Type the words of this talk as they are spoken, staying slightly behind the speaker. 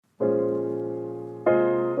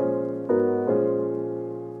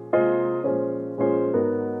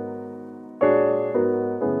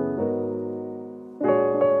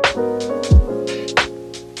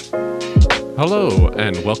Hello,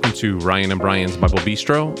 and welcome to Ryan and Brian's Bible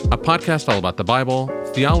Bistro, a podcast all about the Bible,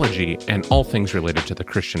 theology, and all things related to the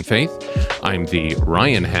Christian faith. I'm the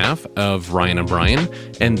Ryan half of Ryan and Brian,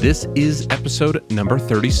 and this is episode number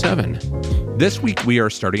 37. This week we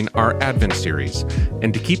are starting our Advent series,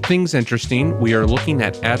 and to keep things interesting, we are looking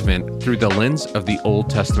at Advent through the lens of the Old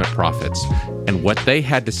Testament prophets and what they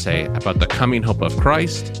had to say about the coming hope of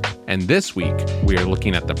Christ. And this week we are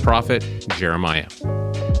looking at the prophet Jeremiah.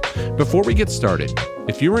 Before we get started,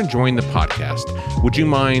 if you're enjoying the podcast, would you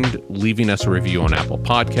mind leaving us a review on Apple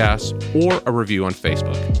Podcasts or a review on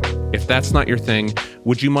Facebook? If that's not your thing,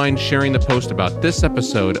 would you mind sharing the post about this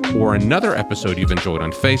episode or another episode you've enjoyed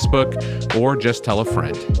on Facebook, or just tell a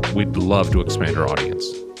friend? We'd love to expand our audience.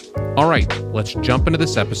 All right, let's jump into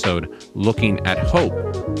this episode looking at hope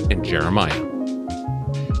in Jeremiah.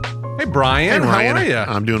 Hey, Brian, how are you?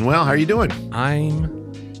 I'm doing well. How are you doing?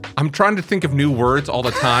 I'm trying to think of new words all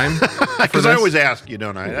the time. Because I always ask you,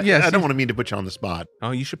 don't I? Yes. I don't want to mean to put you on the spot.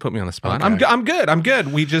 Oh, you should put me on the spot. Okay. I'm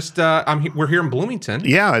good. We just we're here in Bloomington.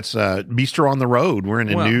 Yeah, it's Bistro on the road. We're in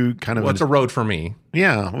a new kind of. Well, it's a road for me.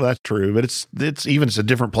 Yeah, well, that's true. But it's a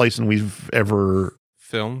different place than we've ever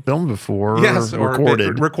filmed before. Yes, or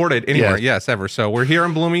recorded anywhere. Yes, ever. So we're here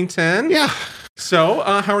in Bloomington. Yeah. So,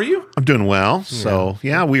 how are you? I'm doing well. So,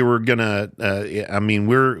 yeah, we were gonna.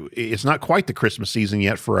 It's not quite the Christmas season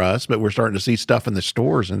yet for us, but we're starting to see stuff in the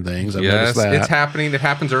stores and things. I've noticed that. It's happening. It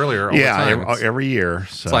happens earlier. All the time. Every year.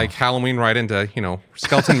 So. It's like Halloween right into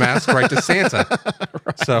skeleton mask right to Santa.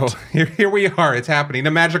 Right. So here we are. It's happening.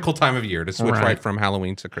 A magical time of year to switch right from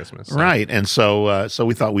Halloween to Christmas. So. Right, and so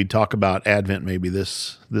we thought we'd talk about Advent maybe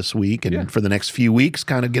this week, and for the next few weeks,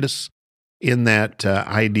 kind of get us in that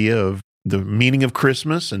idea of the meaning of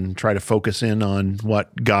Christmas and try to focus in on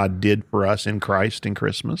what God did for us in Christ in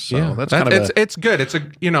Christmas. So it's good.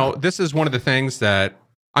 This is one of the things that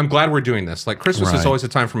I'm glad we're doing this. Like Christmas is always a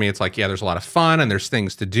time for me. It's like, there's a lot of fun and there's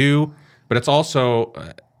things to do, but it's also,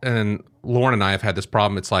 and Lauren and I have had this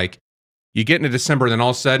problem. It's like you get into December and then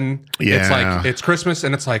all of a sudden it's like, it's Christmas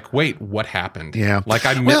and it's like, wait, what happened? Yeah. Like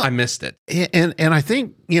I missed it. And I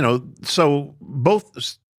think, so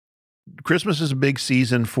both Christmas is a big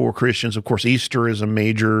season for Christians. Of course, Easter is a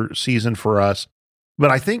major season for us.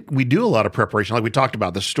 But I think we do a lot of preparation. Like we talked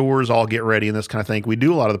about, the stores all get ready and this kind of thing. We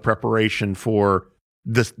do a lot of the preparation for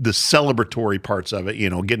the celebratory parts of it,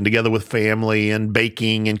 getting together with family and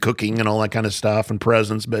baking and cooking and all that kind of stuff and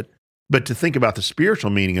presents. But to think about the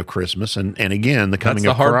spiritual meaning of Christmas and again, the coming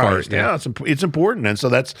of Christ. Yeah, it's important. And so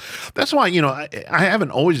that's why, I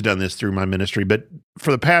haven't always done this through my ministry, but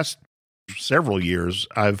for the past several years,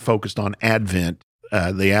 I've focused on Advent,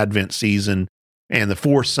 the Advent season, and the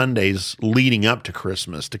 4 Sundays leading up to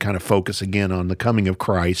Christmas to kind of focus again on the coming of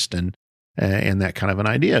Christ and that kind of an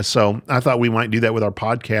idea. So I thought we might do that with our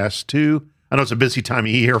podcast too. I know it's a busy time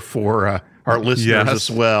of year for our listeners as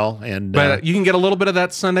well, but you can get a little bit of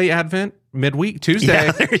that Sunday Advent midweek Tuesday.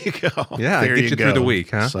 Yeah, there you go. Yeah, there get you through the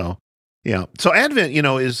week, huh? So Advent,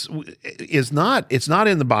 is not, it's not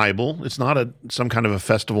in the Bible. It's not some kind of a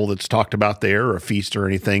festival that's talked about there or a feast or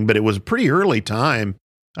anything, but it was a pretty early time.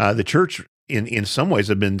 The church in some ways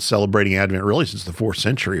have been celebrating Advent really since the 4th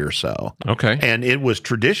century or so. Okay. And it was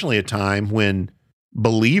traditionally a time when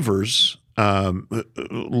believers,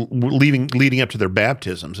 leading up to their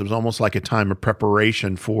baptisms, it was almost like a time of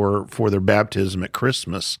preparation for their baptism at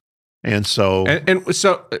Christmas. And so,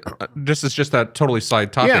 so this is just a totally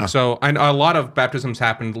side topic. Yeah. So I know a lot of baptisms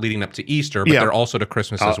happened leading up to Easter, but they're also to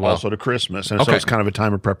Christmas as well. Also to Christmas. And so it's kind of a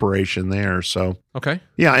time of preparation there. So,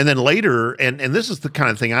 yeah. And then later, and this is the kind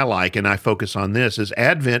of thing I like, and I focus on this, is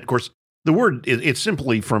Advent. Of course, the word, it's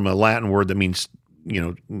simply from a Latin word that means,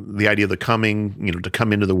 the idea of the coming, to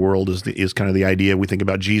come into the world is kind of the idea. We think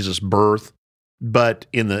about Jesus' birth. But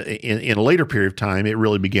in a later period of time, it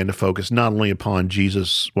really began to focus not only upon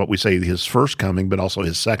Jesus, what we say his first coming, but also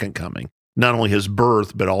his second coming. Not only his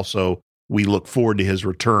birth, but also we look forward to his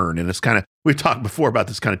return. And it's kind of, we've talked before about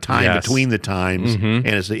this kind of time between the times, and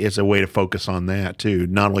it's a way to focus on that too.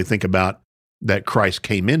 Not only think about that Christ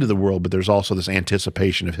came into the world, but there's also this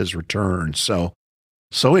anticipation of his return. So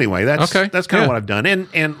anyway, that's kind of what I've done.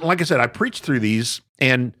 And like I said, I preached through these,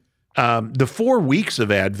 and the 4 weeks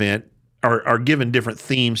of Advent are given different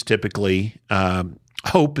themes typically.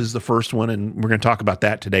 Hope is the first one, and we're going to talk about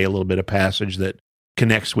that today, a little bit of passage that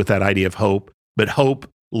connects with that idea of hope. But hope,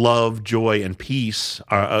 love, joy, and peace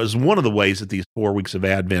is one of the ways that these 4 weeks of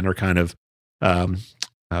Advent are kind of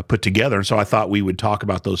put together. And so I thought we would talk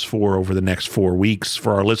about those 4 over the next 4 weeks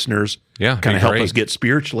for our listeners, kind of help us get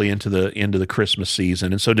spiritually into the Christmas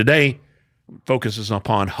season. And so today focuses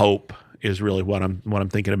upon hope is really what I'm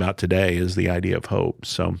thinking about today, is the idea of hope.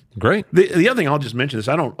 So Great. the other thing I'll just mention is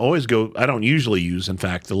I don't usually use, in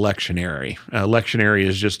fact, the lectionary. Lectionary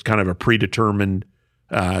is just kind of a predetermined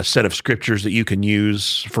set of scriptures that you can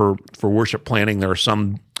use for worship planning. There are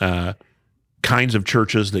some kinds of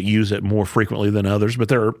churches that use it more frequently than others,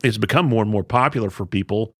 but it's become more and more popular for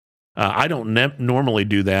people. I don't normally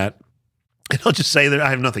do that. And I'll just say that I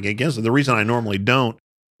have nothing against it. The reason I normally don't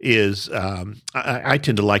is I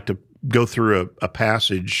tend to like to go through a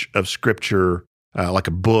passage of scripture, like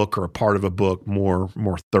a book or a part of a book, more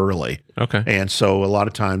thoroughly. Okay. And so a lot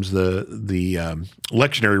of times the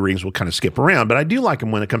lectionary readings will kind of skip around, but I do like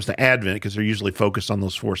them when it comes to Advent because they're usually focused on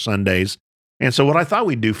those 4 Sundays. And so what I thought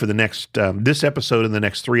we'd do for the next this episode and the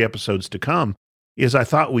next 3 episodes to come is I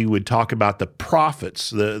thought we would talk about the prophets,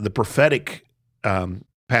 the prophetic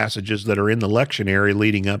passages that are in the lectionary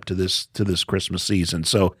leading up to this Christmas season.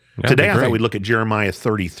 So today I thought we'd look at Jeremiah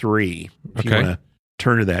 33. If you want to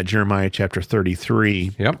turn to that, Jeremiah chapter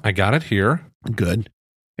 33. Yep, I got it here. Good.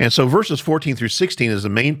 And so verses 14 through 16 is the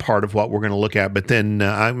main part of what we're going to look at, but then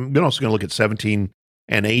I'm also going to look at 17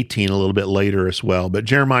 and 18 a little bit later as well. But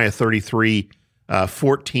Jeremiah 33,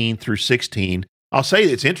 14 through 16, I'll say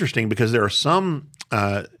it's interesting because there are some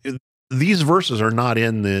these verses are not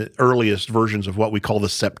in the earliest versions of what we call the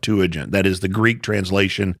Septuagint, that is the Greek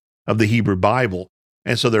translation of the Hebrew Bible.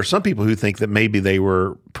 And so there are some people who think that maybe they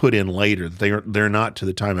were put in later, that they're not to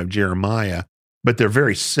the time of Jeremiah, but they're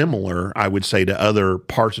very similar, I would say, to other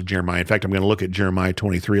parts of Jeremiah. In fact, I'm going to look at Jeremiah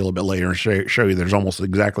 23 a little bit later and show you there's almost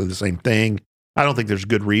exactly the same thing. I don't think there's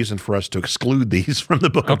good reason for us to exclude these from the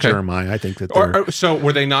book of Jeremiah. I think that they're... So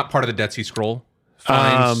were they not part of the Dead Sea Scroll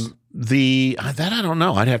finds? That I don't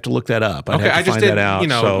know. I'd have to look that up. I'd have to find that out.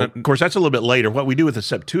 So, of course, that's a little bit later. What we do with the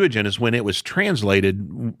Septuagint is when it was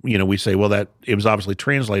translated, we say, well, that it was obviously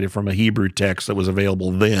translated from a Hebrew text that was available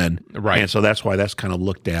then. Right. And so that's why that's kind of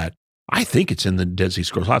looked at. I think it's in the Dead Sea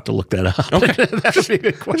Scrolls. I'll have to look that up. Okay. That would be a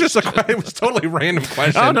good question. It was a totally random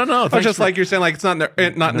question. Oh, no. It's just like you're saying, like, it's not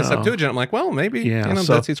in the Septuagint. I'm like, well, maybe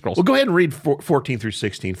Dead Sea Scrolls. Well, go ahead and read 14 through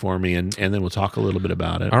 16 for me, and then we'll talk a little bit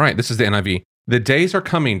about it. All right, this is the NIV. The days are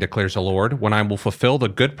coming, declares the Lord, when I will fulfill the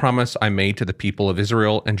good promise I made to the people of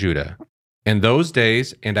Israel and Judah. In those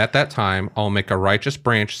days and at that time, I'll make a righteous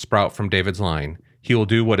branch sprout from David's line. He will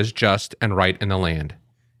do what is just and right in the land.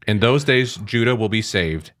 In those days, Judah will be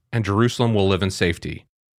saved, and Jerusalem will live in safety.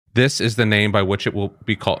 This is the name by which it will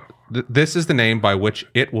be called. This is the name by which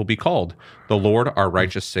it will be called, the Lord our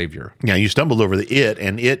righteous Savior. Yeah, you stumbled over the it,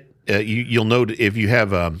 and it. You'll note if you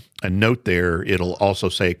have a note there, it'll also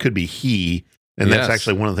say it could be he, and that's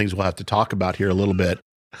actually one of the things we'll have to talk about here a little bit.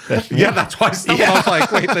 That's why I stumbled. I was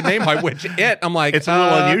like, wait, the name by which it? I'm like, it's a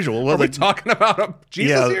little unusual. Well, are we talking about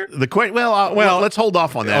Jesus here? Well, let's hold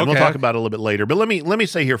off on that. Okay. We'll talk about it a little bit later. But let me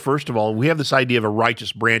say here, first of all, we have this idea of a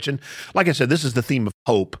righteous branch, and like I said, this is the theme of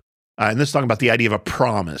hope. And this is talking about the idea of a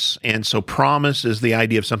promise. And so promise is the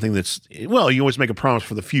idea of something that's, well, you always make a promise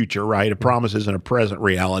for the future, right? A promise isn't a present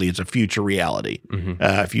reality. It's a future reality. Mm-hmm.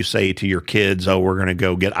 If you say to your kids, oh, we're going to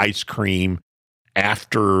go get ice cream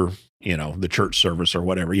after, the church service or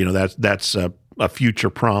whatever, that's a future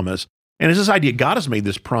promise. And it's this idea, God has made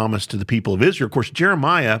this promise to the people of Israel. Of course,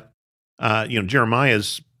 Jeremiah's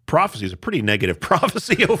prophecy is a pretty negative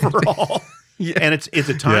prophecy overall. Yeah. And it's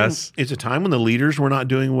a time it's a time when the leaders were not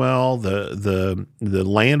doing well, the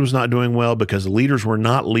land was not doing well because the leaders were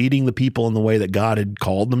not leading the people in the way that God had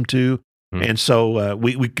called them to. Mm. And so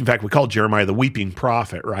we in fact we call Jeremiah the weeping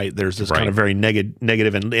prophet, right? There's this kind of very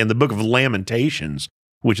negative and the book of Lamentations,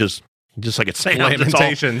 which is just like it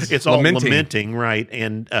sounds, it's all lamenting, right?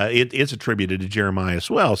 And it's attributed to Jeremiah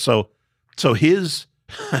as well. So his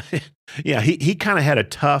he kind of had a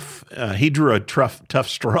tough, he drew a tough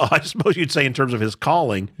straw, I suppose you'd say, in terms of his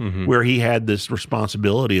calling, where he had this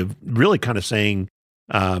responsibility of really kind of saying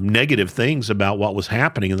negative things about what was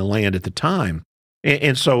happening in the land at the time.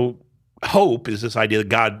 And so hope is this idea that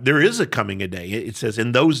God, there is a coming a day. It says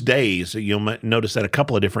in those days, you'll notice that a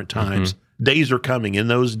couple of different times, days are coming in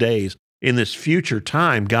those days. In this future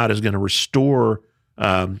time, God is going to restore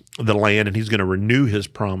the land, and he's going to renew his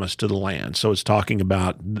promise to the land. So it's talking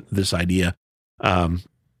about this idea.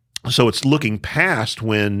 So it's looking past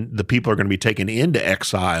when the people are going to be taken into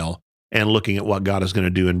exile and looking at what God is going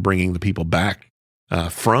to do in bringing the people back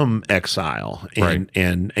from exile and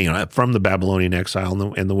from the Babylonian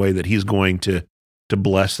exile and the way that he's going to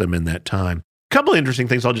bless them in that time. A couple of interesting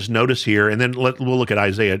things I'll just notice here, and then we'll look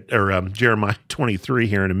at Jeremiah 23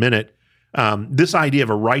 here in a minute. This idea of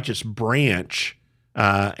a righteous branch.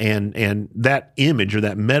 And that image or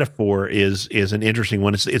that metaphor is an interesting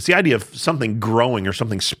one. It's the idea of something growing or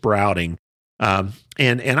something sprouting.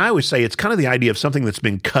 And I always say it's kind of the idea of something that's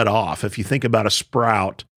been cut off. If you think about a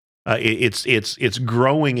sprout, it's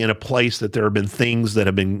growing in a place that there have been things that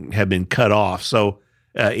have been cut off. So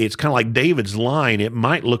it's kind of like David's line. It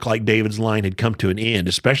might look like David's line had come to an end,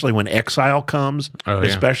 especially when exile comes.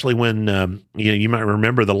 Especially when you might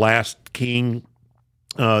remember the last king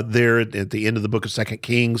there at the end of the book of 2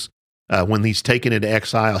 Kings, when he's taken into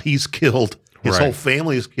exile, he's killed. His whole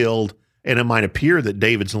family is killed. And it might appear that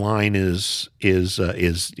David's line is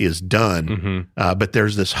done, but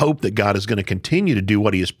there's this hope that God is going to continue to do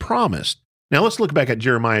what He has promised. Now let's look back at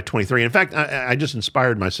Jeremiah 23. In fact, I just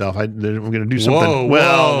inspired myself. I'm going to do something.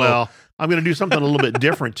 Well, I'm going to do something a little bit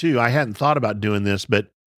different too. I hadn't thought about doing this,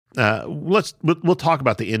 but we'll talk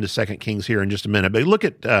about the end of 2 Kings here in just a minute. But look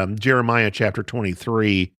at Jeremiah chapter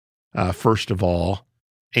 23 first of all.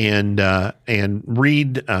 And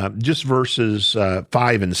read just verses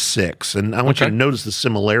 5 and 6. And I want you to notice the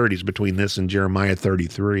similarities between this and Jeremiah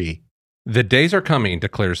 33. The days are coming,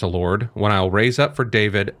 declares the Lord, when I will raise up for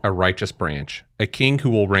David a righteous branch, a king who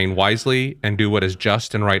will reign wisely and do what is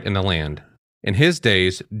just and right in the land. In his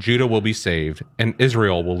days, Judah will be saved, and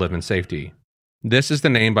Israel will live in safety. This is the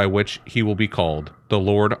name by which he will be called, the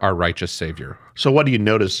Lord our righteous Savior. So what do you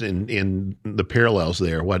notice in the parallels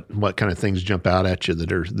there? What kind of things jump out at you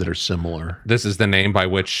that are similar? This is the name by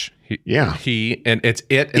which he and it's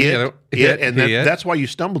that's why you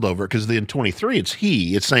stumbled over it, because in 23 it's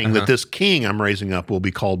he. It's saying that this king I'm raising up will be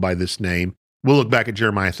called by this name. We'll look back at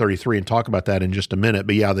Jeremiah 33 and talk about that in just a minute.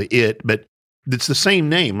 But but it's the same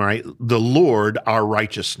name, right? The Lord our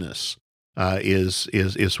righteousness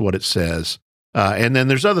is what it says. And then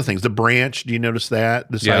there's other things. The branch, do you notice that?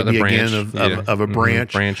 This idea again of a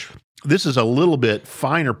branch. This is a little bit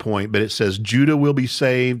finer point, but it says Judah will be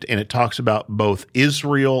saved, and it talks about both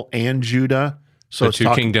Israel and Judah. So the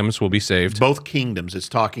two kingdoms will be saved. Both kingdoms. It's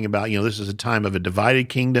talking about, this is a time of a divided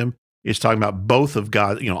kingdom. It's talking about both of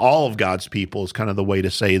God, all of God's people is kind of the way to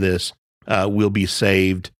say this, will be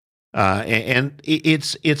saved. And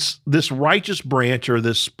it's this righteous branch or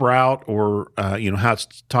this sprout or, how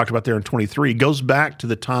it's talked about there in 23 goes back to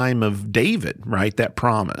the time of David, right? That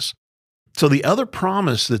promise. So the other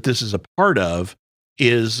promise that this is a part of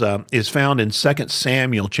is found in 2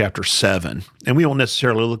 Samuel chapter 7. And we won't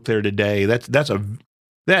necessarily look there today. That's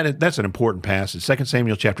an important passage. 2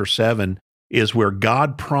 Samuel chapter 7 is where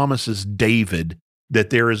God promises David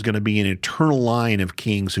that there is going to be an eternal line of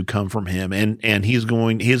kings who come from him, and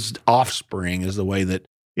his offspring is the way that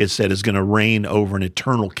it said is going to reign over an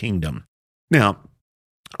eternal kingdom. Now,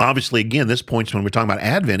 obviously, again, this points, when we're talking about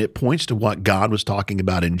Advent, it points to what God was talking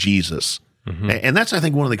about in Jesus. And that's, I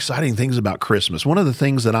think, one of the exciting things about Christmas. One of the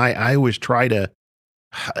things that I always try to,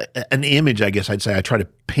 an image, I guess I'd say, I try to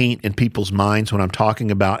paint in people's minds when I'm talking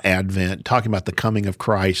about Advent, talking about the coming of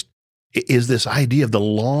Christ, is this idea of the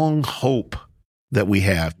long hope that we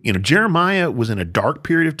have. Jeremiah was in a dark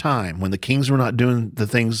period of time when the kings were not doing the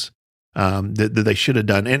things that they should have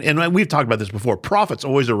done. And we've talked about this before. Prophets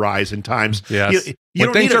always arise in times. Yes.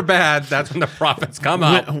 When things are bad, that's when the prophets come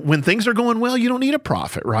up. When things are going well, you don't need a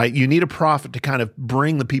prophet, right? You need a prophet to kind of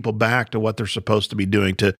bring the people back to what they're supposed to be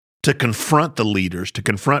doing, to confront the leaders, to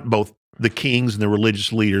confront both the kings and the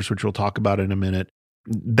religious leaders, which we'll talk about in a minute.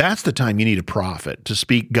 That's the time you need a prophet to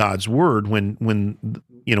speak God's word when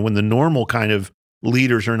the normal kind of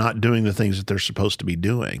leaders are not doing the things that they're supposed to be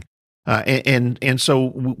doing. And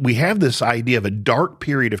so we have this idea of a dark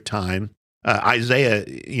period of time. Isaiah,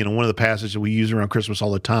 one of the passages that we use around Christmas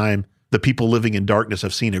all the time, the people living in darkness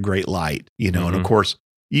have seen a great light, and of course,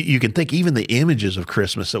 you can think even the images of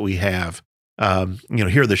Christmas that we have,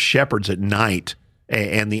 here are the shepherds at night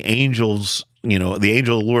and the angels, the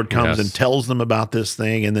angel of the Lord comes and tells them about this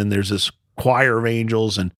thing. And then there's this choir of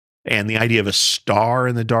angels and the idea of a star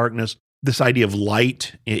in the darkness. This idea of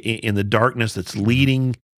light in the darkness that's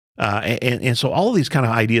leading. And so all of these kind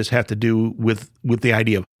of ideas have to do with the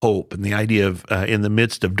idea of hope and the idea of in the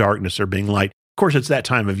midst of darkness there being light. Of course, it's that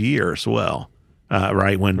time of year as well,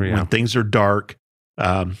 right? When things are dark,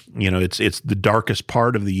 it's the darkest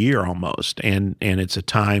part of the year almost. And it's a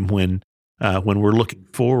time when we're looking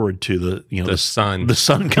forward to the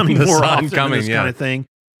sun coming more often, this kind of thing.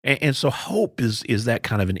 And so hope is that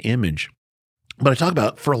kind of an image. But I talk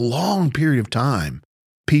about for a long period of time,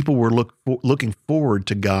 people were looking forward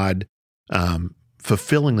to God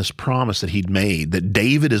fulfilling this promise that He'd made, that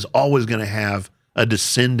David is always going to have a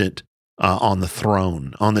descendant on the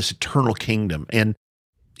throne, on this eternal kingdom. And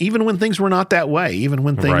even when things were not that way, even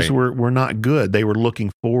when things were not good, they were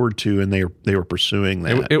looking forward to, and they were pursuing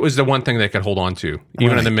that. It was the one thing they could hold on to,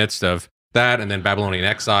 even in the midst of that, and then Babylonian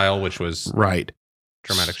exile, which was right.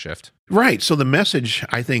 dramatic shift. Right. So the message,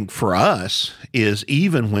 I think, for us is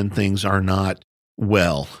even when things are not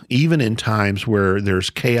well, even in times where there's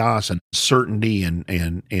chaos and uncertainty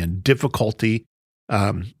and difficulty,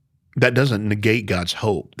 that doesn't negate God's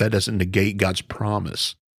hope. That doesn't negate God's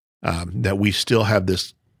promise, that we still have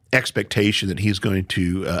this expectation that He's going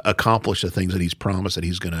to accomplish the things that He's promised that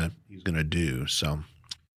He's going to do. So,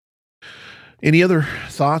 any other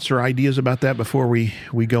thoughts or ideas about that before we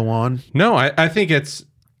go on? No, I think it's.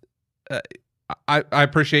 I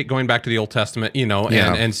appreciate going back to the Old Testament,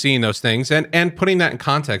 and seeing those things and putting that in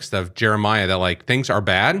context of Jeremiah, that like things are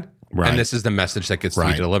bad, right, and this is the message that gets to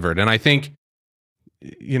be delivered. And I think,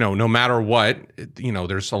 no matter what,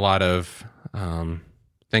 there's a lot of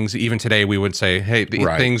things. Even today, we would say, "Hey,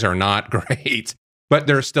 things are not great." But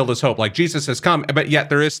there's still this hope. Like Jesus has come, but yet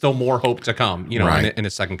there is still more hope to come, in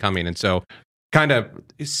His second coming. And so kind of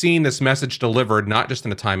seeing this message delivered, not just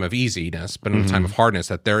in a time of easiness, but in a time of hardness,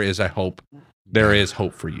 that there is a hope. There is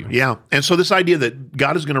hope for you. Yeah. And so this idea that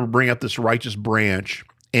God is going to bring up this righteous branch,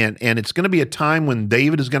 and it's going to be a time when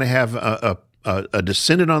David is going to have a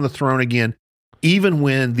descendant on the throne again, even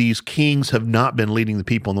when these kings have not been leading the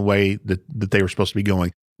people in the way that they were supposed to be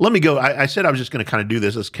going. Let me go. I said I was just going to kind of do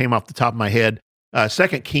this. This came off the top of my head. 2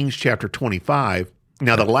 Kings chapter 25.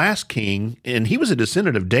 Now, the last king, and he was a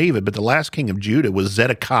descendant of David, but the last king of Judah was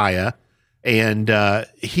Zedekiah, and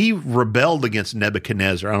he rebelled against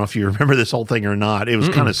Nebuchadnezzar. I don't know if you remember this whole thing or not. It was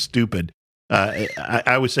kind of stupid.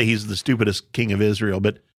 I would say he's the stupidest king of Israel,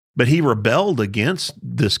 but he rebelled against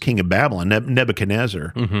this king of Babylon,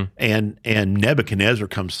 Nebuchadnezzar, and Nebuchadnezzar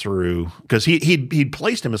comes through because he'd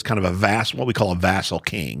placed him as kind of a vassal, what we call a vassal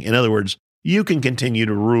king. In other words, you can continue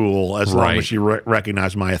to rule as long as you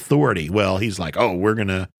recognize my authority. Well, he's like, oh, we're going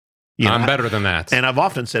to, I'm better than that. And I've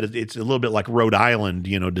often said it's a little bit like Rhode Island,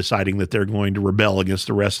 deciding that they're going to rebel against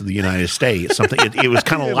the rest of the United States. Something it was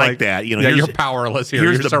kind of like that. You're powerless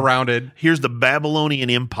here. You're surrounded. Here's the Babylonian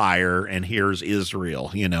Empire, and here's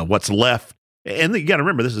Israel. What's left. And you got to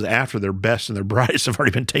remember, this is after their best and their brightest have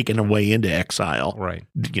already been taken away into exile. Right.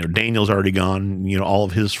 Daniel's already gone. All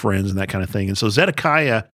of his friends and that kind of thing. And so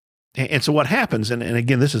Zedekiah. And so what happens, and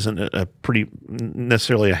again, this isn't a pretty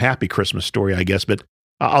necessarily a happy Christmas story, I guess, but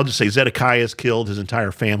I'll just say Zedekiah is killed, his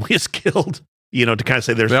entire family is killed, to kind of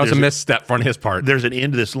say that was a misstep on his part. There's an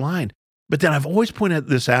end to this line. But then I've always pointed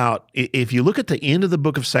this out. If you look at the end of the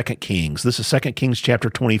book of 2 Kings, this is 2 Kings chapter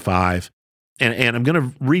 25, and I'm going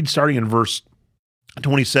to read starting in verse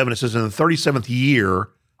 27. It says, in the 37th year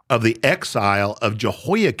of the exile of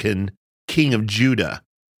Jehoiakim, king of Judah.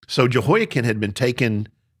 So Jehoiakim had been taken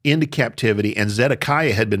into captivity, and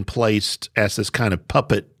Zedekiah had been placed as this kind of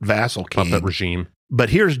puppet vassal king. Puppet regime. But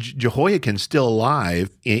here's Jehoiakim still alive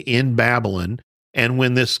in Babylon, and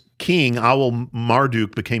when this king,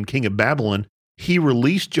 Awel-Marduk, became king of Babylon, he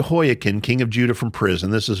released Jehoiakim, king of Judah, from prison.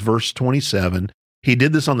 This is verse 27. He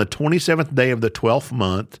did this on the 27th day of the 12th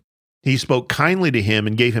month. He spoke kindly to him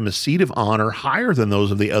and gave him a seat of honor higher than those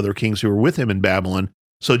of the other kings who were with him in Babylon.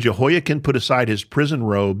 So Jehoiakim put aside his prison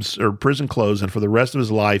robes or prison clothes, and for the rest of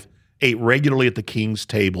his life ate regularly at the king's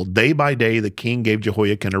table. Day by day, the king gave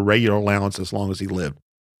Jehoiakim a regular allowance as long as he lived.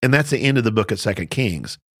 And that's the end of the book of 2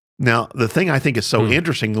 Kings. Now, the thing I think is so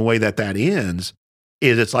interesting, the way that ends,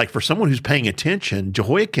 is it's like for someone who's paying attention,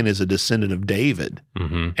 Jehoiakim is a descendant of David.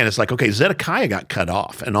 And it's like, okay, Zedekiah got cut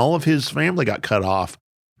off, and all of his family got cut off.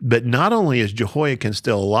 But not only is Jehoiakim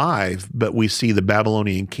still alive, but we see the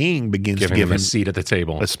Babylonian king begins to give him a seat at the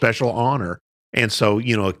table, a special honor. And so,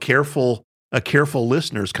 a careful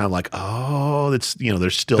listener is kind of like, oh, there's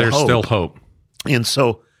still hope. There's still hope. And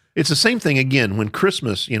so it's the same thing again when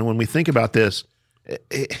Christmas, when we think about this,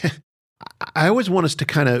 I always want us to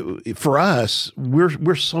kind of, for us,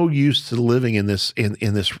 we're so used to living in this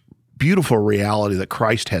beautiful reality that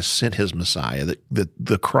Christ has sent his Messiah, that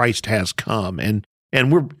the Christ has come. And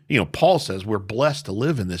we're, Paul says we're blessed to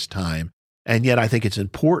live in this time. And yet I think it's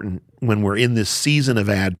important when we're in this season of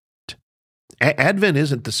Advent. Advent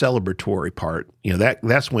isn't the celebratory part.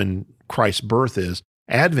 That's when Christ's birth is.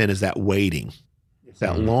 Advent is that waiting. It's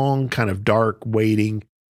that long kind of dark waiting.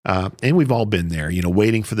 And we've all been there,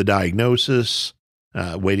 waiting for the diagnosis,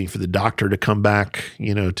 waiting for the doctor to come back,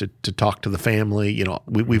 to talk to the family.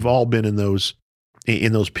 We've all been in those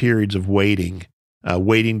periods of waiting.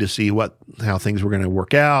 Waiting to see how things were going to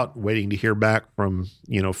work out, waiting to hear back from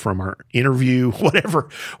our interview, whatever.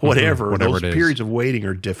 Those periods of waiting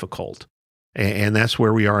are difficult. And that's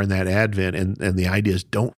where we are in that Advent. And the idea is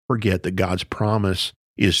don't forget that God's promise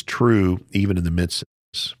is true even in the midst of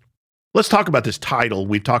this. Let's talk about this title.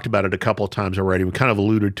 We've talked about it a couple of times already. We kind of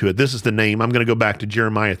alluded to it. This is the name. I'm going to go back to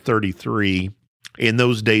Jeremiah 33. In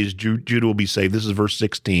those days, Judah will be saved. This is verse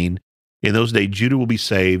 16. In those days, Judah will be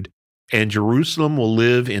saved, and Jerusalem will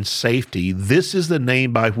live in safety. This is the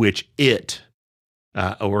name by which it,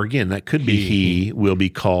 or again, that could be he, will be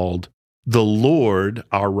called the Lord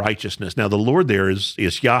our righteousness. Now, the Lord there is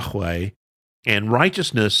Yahweh, and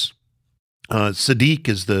righteousness, Siddiq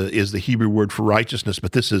is the Hebrew word for righteousness,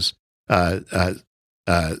 but this is let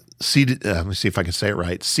me see if I can say it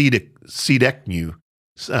right. Sideknu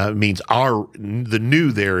means our. The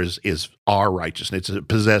new there is our righteousness. It's a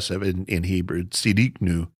possessive in Hebrew.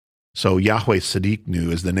 Sidiknu. So Yahweh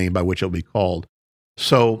Sidiknu is the name by which it'll be called.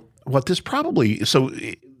 So what this probably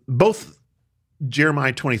both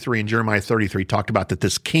Jeremiah 23 and Jeremiah 33 talked about that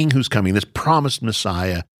this king who's coming, this promised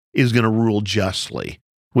Messiah, is going to rule justly,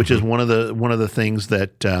 which is one of the things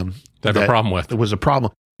that have a problem with. It was a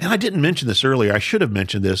problem. And I didn't mention this earlier. I should have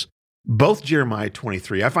mentioned this. Both Jeremiah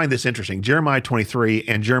 23, I find this interesting. Jeremiah 23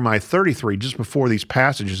 and Jeremiah 33, just before these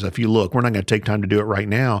passages, if you look, we're not going to take time to do it right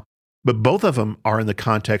now, but both of them are in the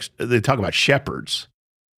context, they talk about shepherds.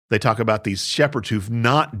 They talk about these shepherds who've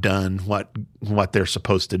not done what they're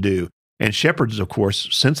supposed to do. And shepherds, of course,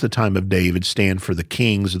 since the time of David, stand for the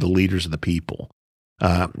kings or the leaders of the people.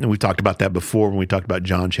 And we talked about that before when we talked about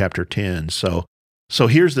John chapter 10. So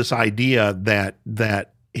here's this idea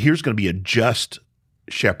that here's going to be a just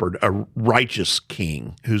shepherd, a righteous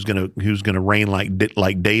king who's going to reign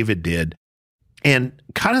like David did. And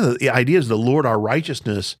kind of the idea is the Lord our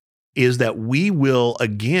righteousness is that we will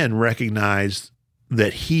again recognize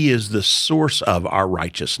that he is the source of our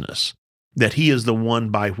righteousness, that he is the one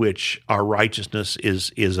by which our righteousness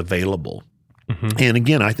is available. Mm-hmm. And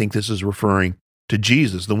again, I think this is referring to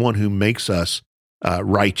Jesus, the one who makes us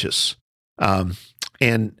righteous.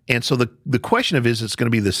 And so the question of is it's going to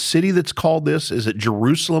be the city that's called this? Is it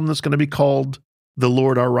Jerusalem that's going to be called the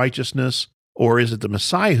Lord our righteousness? Or is it the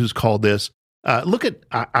Messiah who's called this? Look at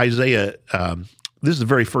Isaiah. This is the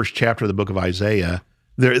very first chapter of the book of Isaiah.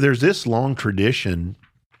 There's this long tradition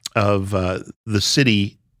of the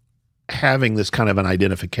city having this kind of an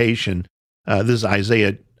identification. This is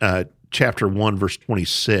Isaiah chapter 1, verse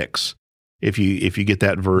 26. If you get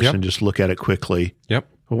that verse and just look at it quickly. Yep.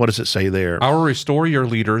 What does it say there? I will restore your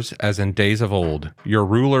leaders as in days of old, your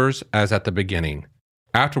rulers as at the beginning.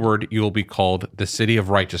 Afterward, you will be called the city of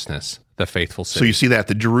righteousness, the faithful city. So you see that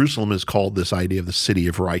the Jerusalem is called this idea of the city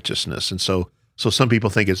of righteousness. And so some people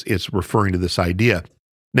think it's referring to this idea.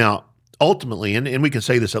 Now, ultimately, and we can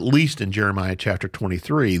say this at least in Jeremiah chapter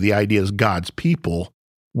 23, the idea is God's people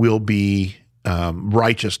will be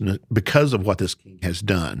righteous because of what this king has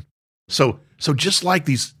done. So just like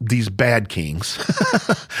these bad kings,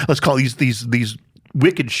 let's call these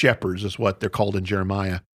wicked shepherds is what they're called in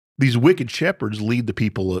Jeremiah. These wicked shepherds lead the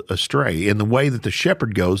people astray. And the way that the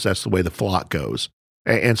shepherd goes, that's the way the flock goes.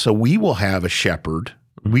 And so we will have a shepherd.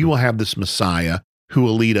 We will have this Messiah who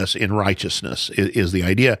will lead us in righteousness is the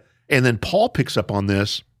idea. And then Paul picks up on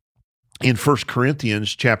this in 1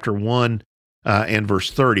 Corinthians chapter 1 and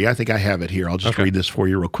verse 30. I think I have it here. I'll just read this for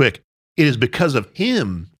you real quick. It is because of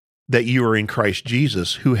him that you are in Christ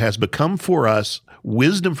Jesus, who has become for us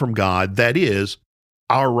wisdom from God, that is,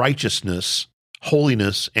 our righteousness,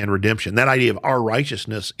 holiness, and redemption. That idea of our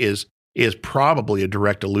righteousness is probably a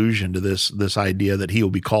direct allusion to this idea that he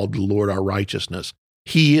will be called the Lord our righteousness.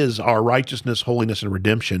 He is our righteousness, holiness, and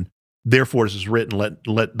redemption. Therefore, as is written,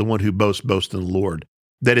 let the one who boasts boast in the Lord.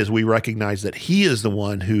 That is, we recognize that he is the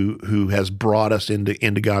one who has brought us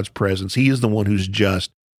into God's presence. He is the one who's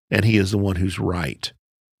just, and he is the one who's right.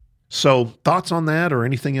 So, thoughts on that, or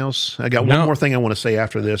anything else? I got one more thing I want to say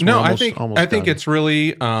after this. No, I think it's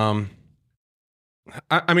really. I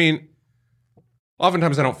mean,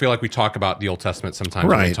 oftentimes I don't feel like we talk about the Old Testament. Sometimes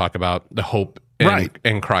when we talk about the hope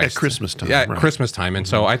in Christ at Christmas time. Yeah, at Christmas time, and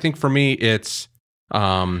so I think for me, it's.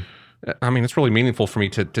 It's really meaningful for me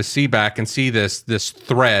to see back and see this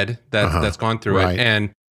thread that's gone through it,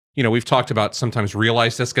 and we've talked about sometimes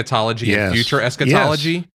realized eschatology and future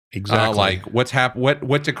eschatology. Yes. Exactly. Like what's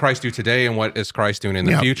what did Christ do today, and what is Christ doing in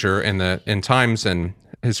the future, in times and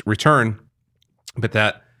his return? But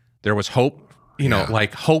that there was hope.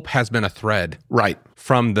 Like hope has been a thread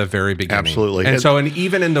from the very beginning. Absolutely. And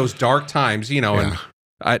even in those dark times, and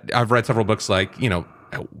I've read several books like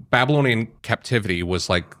Babylonian captivity was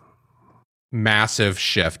like massive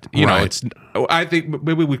shift. I think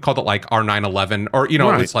maybe we called it like our 9/11, or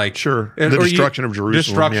it's like the destruction of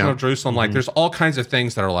Jerusalem. Of Jerusalem. Like there's all kinds of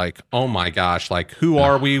things that are like, oh my gosh, like who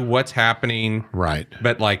are we? What's happening? Right.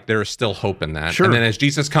 But like there is still hope in that. And then as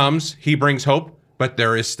Jesus comes, he brings hope, but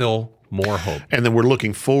there is still more hope. And then we're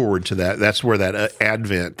looking forward to that. That's where that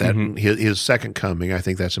Advent, that his second coming, I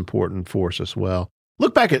think that's important for us as well.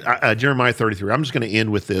 Look back at Jeremiah 33. I'm just going to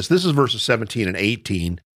end with this. This is verses 17 and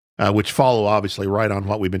 18, which follow obviously right on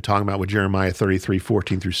what we've been talking about with Jeremiah 33,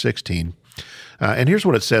 14 through 16. And here's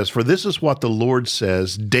what it says. For this is what the Lord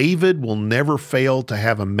says, David will never fail to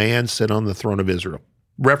have a man sit on the throne of Israel.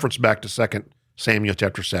 Reference back to 2 Samuel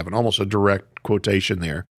chapter 7, almost a direct quotation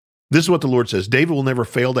there. This is what the Lord says, David will never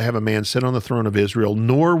fail to have a man sit on the throne of Israel,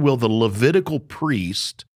 nor will the Levitical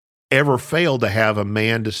priest ever fail to have a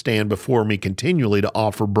man to stand before me continually to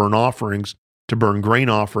offer burnt offerings, to burn grain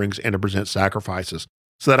offerings, and to present sacrifices.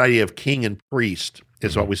 So that idea of king and priest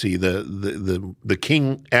is what we see. The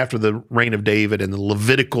king after the reign of David and the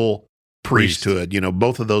Levitical priesthood,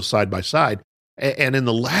 both of those side by side. And in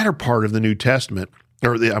the latter part of the New Testament,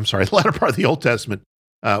 the latter part of the Old Testament,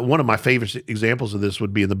 one of my favorite examples of this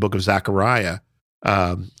would be in the book of Zechariah.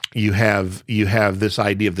 You have this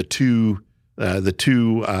idea of the two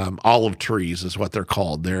olive trees is what they're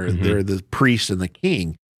called. They're the priest and the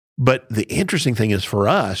king. But the interesting thing is for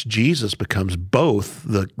us, Jesus becomes both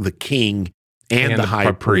the king and the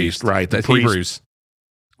high priest, right? The priest Hebrews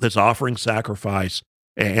that's offering sacrifice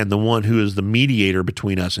and the one who is the mediator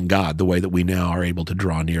between us and God, the way that we now are able to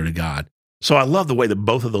draw near to God. So I love the way that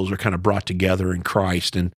both of those are kind of brought together in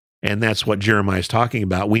Christ, and that's what Jeremiah is talking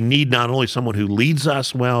about. We need not only someone who leads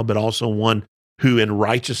us well, but also one who in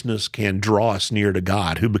righteousness can draw us near to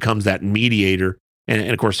God, who becomes that mediator. And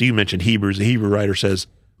of course, you mentioned Hebrews. The Hebrew writer says,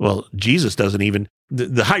 well, Jesus doesn't even,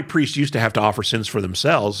 the high priest used to have to offer sins for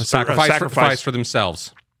themselves. Sacrifice for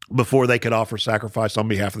themselves. Before they could offer sacrifice on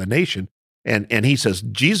behalf of the nation. And he says,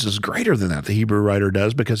 Jesus is greater than that, the Hebrew writer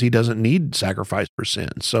does, because he doesn't need sacrifice for sin.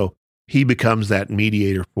 So he becomes that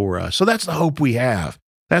mediator for us. So that's the hope we have.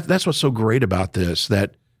 That's what's so great about this,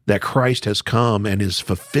 that Christ has come and is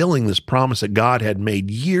fulfilling this promise that God had made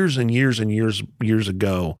years and years and years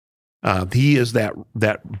ago. He is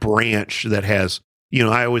that branch that has,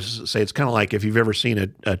 I always say it's kind of like if you've ever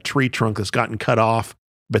seen a tree trunk that's gotten cut off,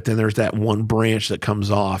 but then there's that one branch that comes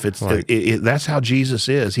off. It's right. That's how Jesus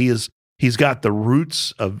is. He's got the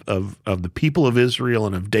roots of the people of Israel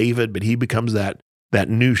and of David, but he becomes that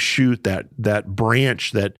new shoot, that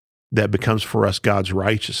branch that becomes for us God's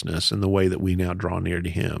righteousness in the way that we now draw near to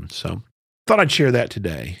him. So thought I'd share that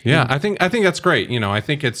today. Yeah, I think that's great. I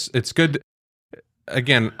think it's good.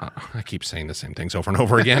 Again, I keep saying the same things over and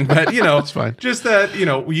over again, but it's fine. Just that,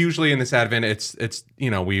 usually in this Advent, it's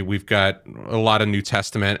we've got a lot of New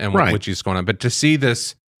Testament and which is going on, but to see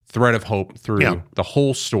this thread of hope through the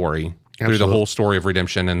whole story, through the whole story of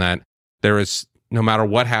redemption, and that there is, no matter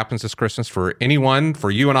what happens this Christmas for anyone, for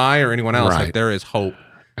you and I or anyone else, that there is hope.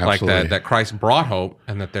 Absolutely. Like that Christ brought hope,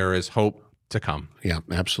 and that there is hope to come. Yeah,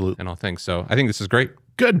 absolutely. And all things. So I think this is great.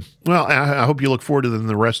 Good. Well, I hope you look forward to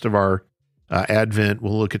the rest of our Advent.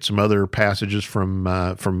 We'll look at some other passages from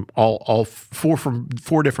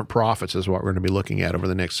four different prophets is what we're going to be looking at over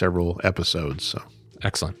the next several episodes. So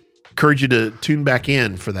excellent. Encourage you to tune back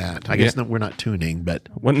in for that. I guess we're not tuning, but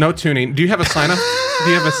no tuning. Do you have a sign up? Do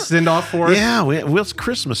you have a send off for us? Yeah, it's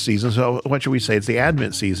Christmas season. So what should we say? It's the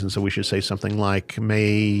Advent season. So we should say something like,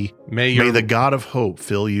 May the God of hope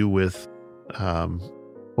fill you with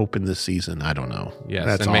hope in this season. I don't know. Yes,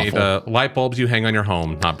 that's and awful. May the light bulbs you hang on your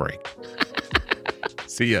home not break.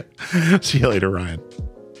 See ya. See you later, Ryan.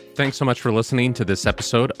 Thanks so much for listening to this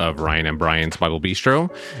episode of Ryan and Brian's Bible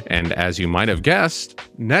Bistro. And as you might have guessed,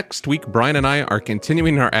 next week, Brian and I are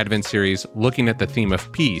continuing our Advent series looking at the theme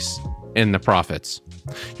of peace in the prophets.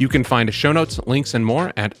 You can find show notes, links, and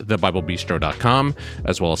more at thebiblebistro.com,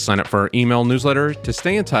 as well as sign up for our email newsletter to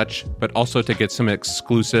stay in touch, but also to get some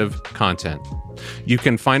exclusive content. You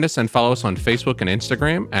can find us and follow us on Facebook and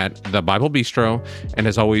Instagram at The Bible Bistro. And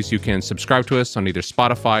as always, you can subscribe to us on either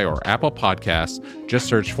Spotify or Apple Podcasts. Just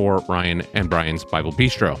search for Ryan and Brian's Bible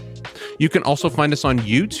Bistro. You can also find us on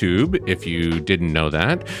YouTube, if you didn't know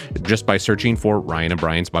that, just by searching for Ryan and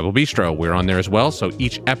Brian's Bible Bistro. We're on there as well, so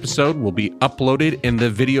each episode will be uploaded in the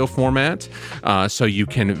video format, so you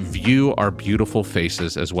can view our beautiful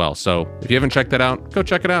faces as well. So if you haven't checked that out, go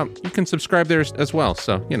check it out. You can subscribe there as well,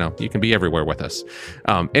 so you can be everywhere with us.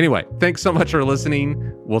 Anyway, thanks so much for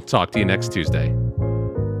listening. We'll talk to you next Tuesday.